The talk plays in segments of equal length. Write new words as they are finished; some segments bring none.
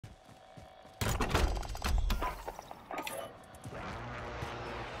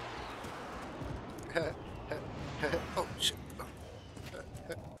Oh shit.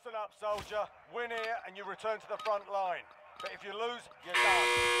 Listen up, soldier. Win here and you return to the front line. But if you lose, you're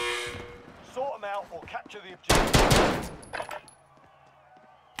done. Sort them out or capture the objective.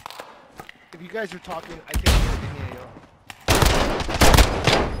 If you guys are talking, I can't hear any of you.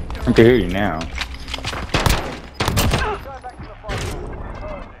 I can hear you now. Go back to the front.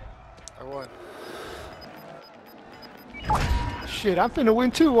 I won. Shit, I'm finna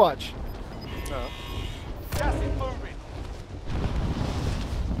win too, watch. No. Gas is moving.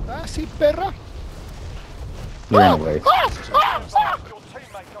 Ah, si, perra. Ran away. Your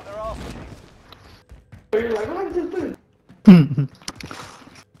teammate got their ass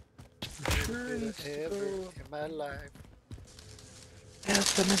kicked. Ever in my life. Yeah,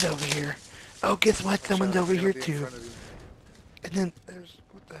 someone's over here. Oh, guess what? Someone's over here too. And then there's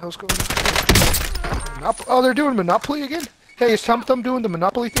what the hell's going on? Oh, they're doing Monopoly again. Hey, is Tum Tum doing the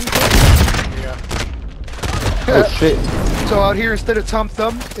Monopoly thing? Yeah. Oh shit. So out here, instead of Tum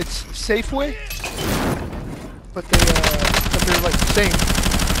Thumb, it's Safeway. But they're like the same.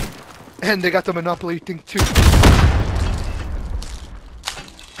 And they got the Monopoly thing too.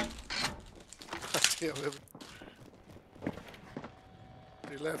 Damn him.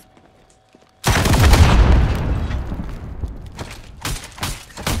 He left.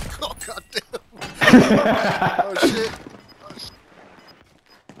 Oh god damn. Oh shit.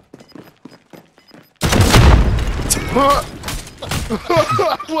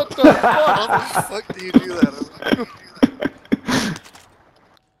 What the fuck? How the fuck do you do that?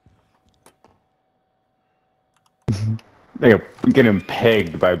 They're getting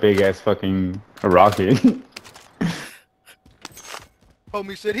pegged by a big ass fucking rocket.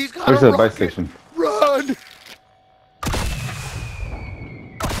 Homie said he's got Where's a the buy rocket. station? Run! Oh,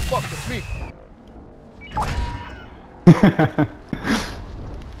 fuck, it's me.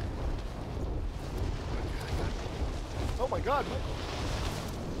 Oh my god, Michael.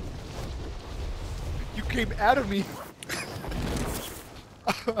 You came out of me.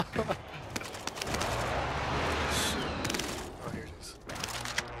 Oh, here it is.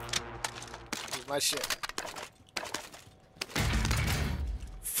 Here's my shit.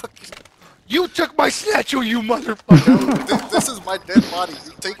 Fucking. You took my statue, you motherfucker. No, this is my dead body.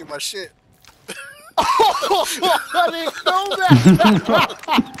 You taking my shit. Oh, I didn't know that.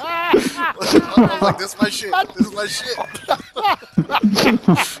 I was like, this is my shit. This is my shit.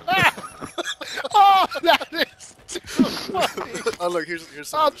 Oh, that is too funny. Oh look, here's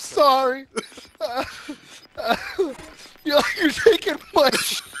some. I'm sorry. You're taking my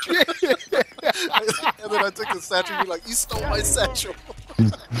shit. And then I took the satchel. You're like, you stole my satchel.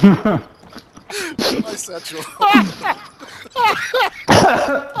 My satchel.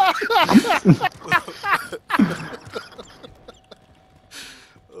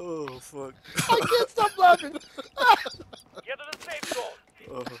 Oh fuck. I can't stop laughing. Get to the safe zone.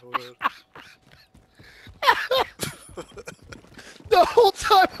 Oh man. The whole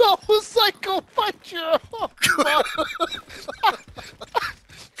time I was like, go find your own body.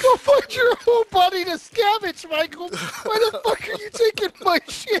 Go find your own body to scavenge, Michael. Why the fuck are you taking my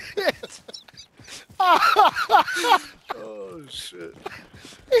shit? Oh shit.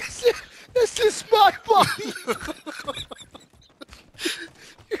 This is my body.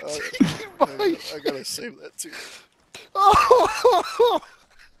 You're taking my I shit. gotta save that too. Oh.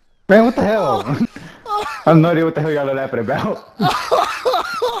 Man, what the hell? I have no idea what the hell y'all are laughing about.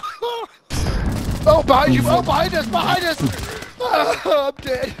 Oh, behind you! Oh, behind us! Behind us! I'm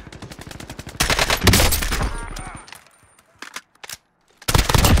dead.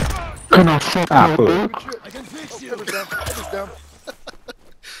 Ah, fool. I can fix you. Down. Down.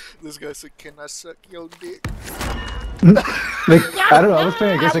 This guy said, "Can I suck your dick?" Like, I don't know, I was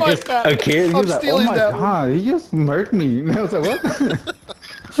playing against I like that. a kid, he I'm was like, oh stealing my that one. god, he just murked me. And I was like, what?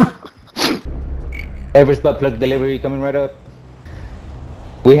 Every spot plug delivery coming right up.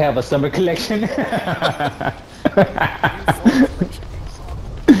 We have a summer collection.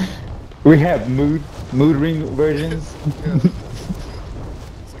 We have mood ring versions. Yeah. It's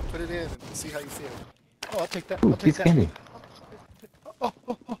like, put it in and see how you feel. Oh, I'll take that. Ooh, I'll take he's that. candy.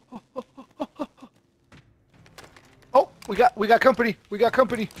 Oh, we got company. We got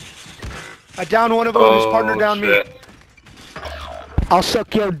company. I downed one of them. His partner downed me. I'll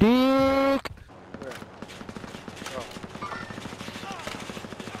suck your dick.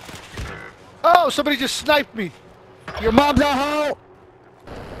 Oh, somebody just sniped me. Your mom's a hoe.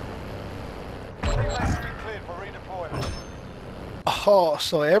 Teammates to be cleared for redeployment. Oh,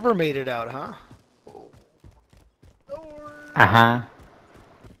 so I ever made it out, huh? Uh-huh.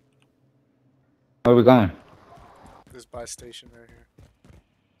 Where are we going? This buy station right here.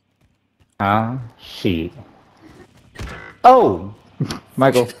 Ah, shit. Oh!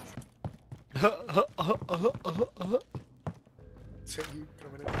 Michael. Is that you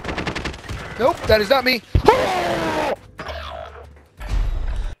coming in? Nope, that is not me. You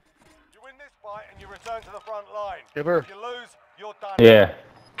win this fight and you return to the front line. Never. If you lose, you're done. Yeah.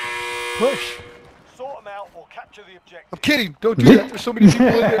 Push. Sort them out or capture the objective. I'm kidding. Don't do that. There's so many people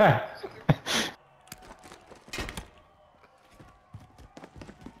in there.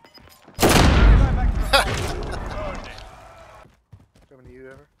 Go back to the front. Earned it. Coming to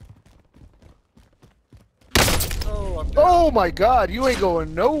you ever? Oh, I'm dead. Oh my God, you ain't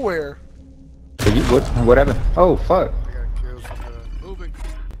going nowhere. Whatever. Oh, fuck. I got killed from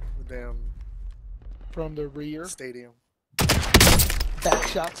the damn From the rear. stadium. Back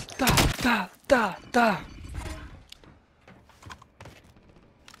shots. Da, da, da, da.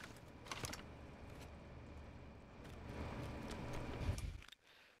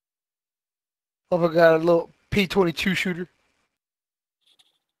 Oh, I got a little P-22 shooter.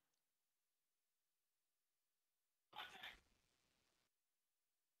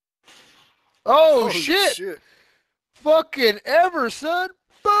 Oh, Holy shit. Fucking ever, son.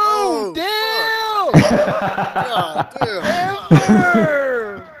 Boom! Oh, Damn! God damn.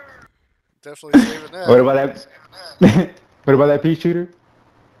 Ever! Definitely saving that. What about that? What about that pea shooter?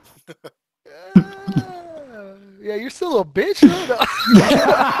 Yeah, you're still a bitch, huh?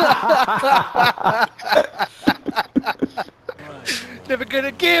 Never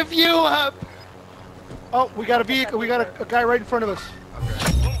gonna give you up. Oh, we got a vehicle. We got a guy right in front of us.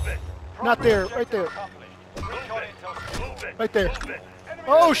 Not there, right there. Right there.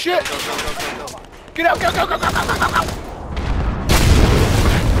 Oh shit! Get out! Go! Go! Go! Go! Go! Go! Go!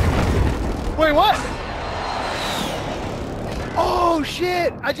 Wait, what? Oh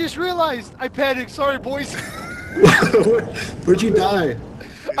shit! I just realized. I panicked. Sorry, boys. Where'd you die?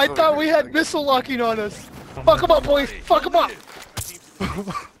 I thought we had missile locking on us. Fuck them up, boys. Fuck them up. I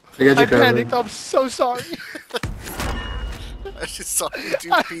got I you covered. panicked. I'm so sorry. I just saw you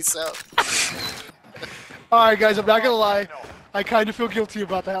do peace out. Alright, guys, I'm not gonna lie. I kind of feel guilty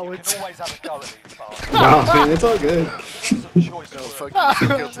about that one. You can always have a go at these bastards. No, man, it's all good. No, fuck you.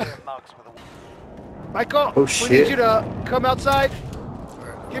 Feel guilty. Michael, Oh, we shit. need you to come outside.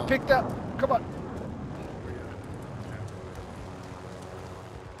 Alright, Get picked up. Come on.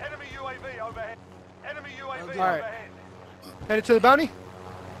 Enemy UAV overhead. Enemy UAV Alright. overhead. Headed to the bounty?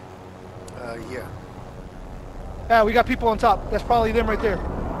 yeah. Yeah, we got people on top. That's probably them right there.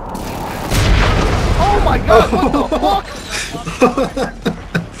 Oh my god, what the fuck?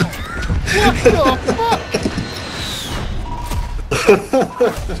 What the fuck?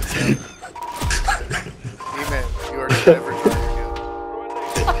 E-man, you are never trying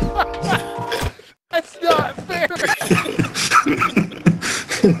again. That's not fair.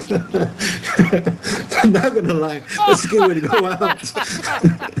 I'm not gonna lie, that's a good way to go out.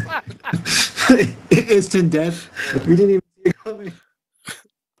 Instant death. We didn't even see it coming.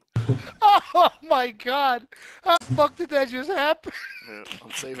 Oh my god. How the fuck did that just happen? Yeah,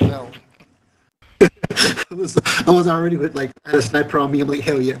 I'm saving that one. I was already with like I had a sniper on me. I'm like,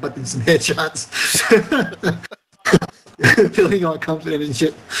 hell yeah, I'm about to do some headshots. Feeling all confident and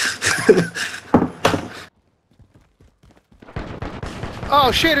shit.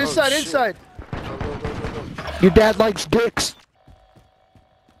 Oh shit, inside, shit. inside. Go, go, go, go, go. Your dad likes dicks.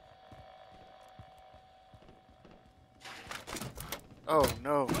 Oh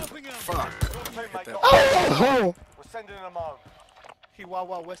no. Fuck. Your teammate that. got Oh! We're sending them home. He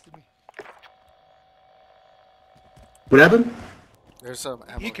wild wested me. What happened? There's some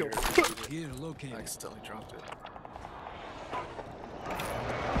ammo Eco. here. I accidentally dropped it.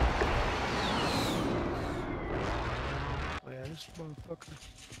 Oh yeah, this motherfucker.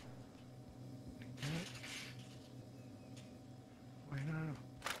 Wait,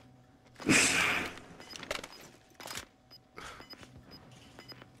 no.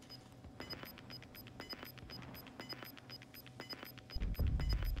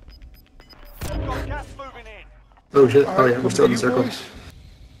 We've got gas moving in. Oh shit! Oh Alright, yeah, we're still in the come to you, circle. boys.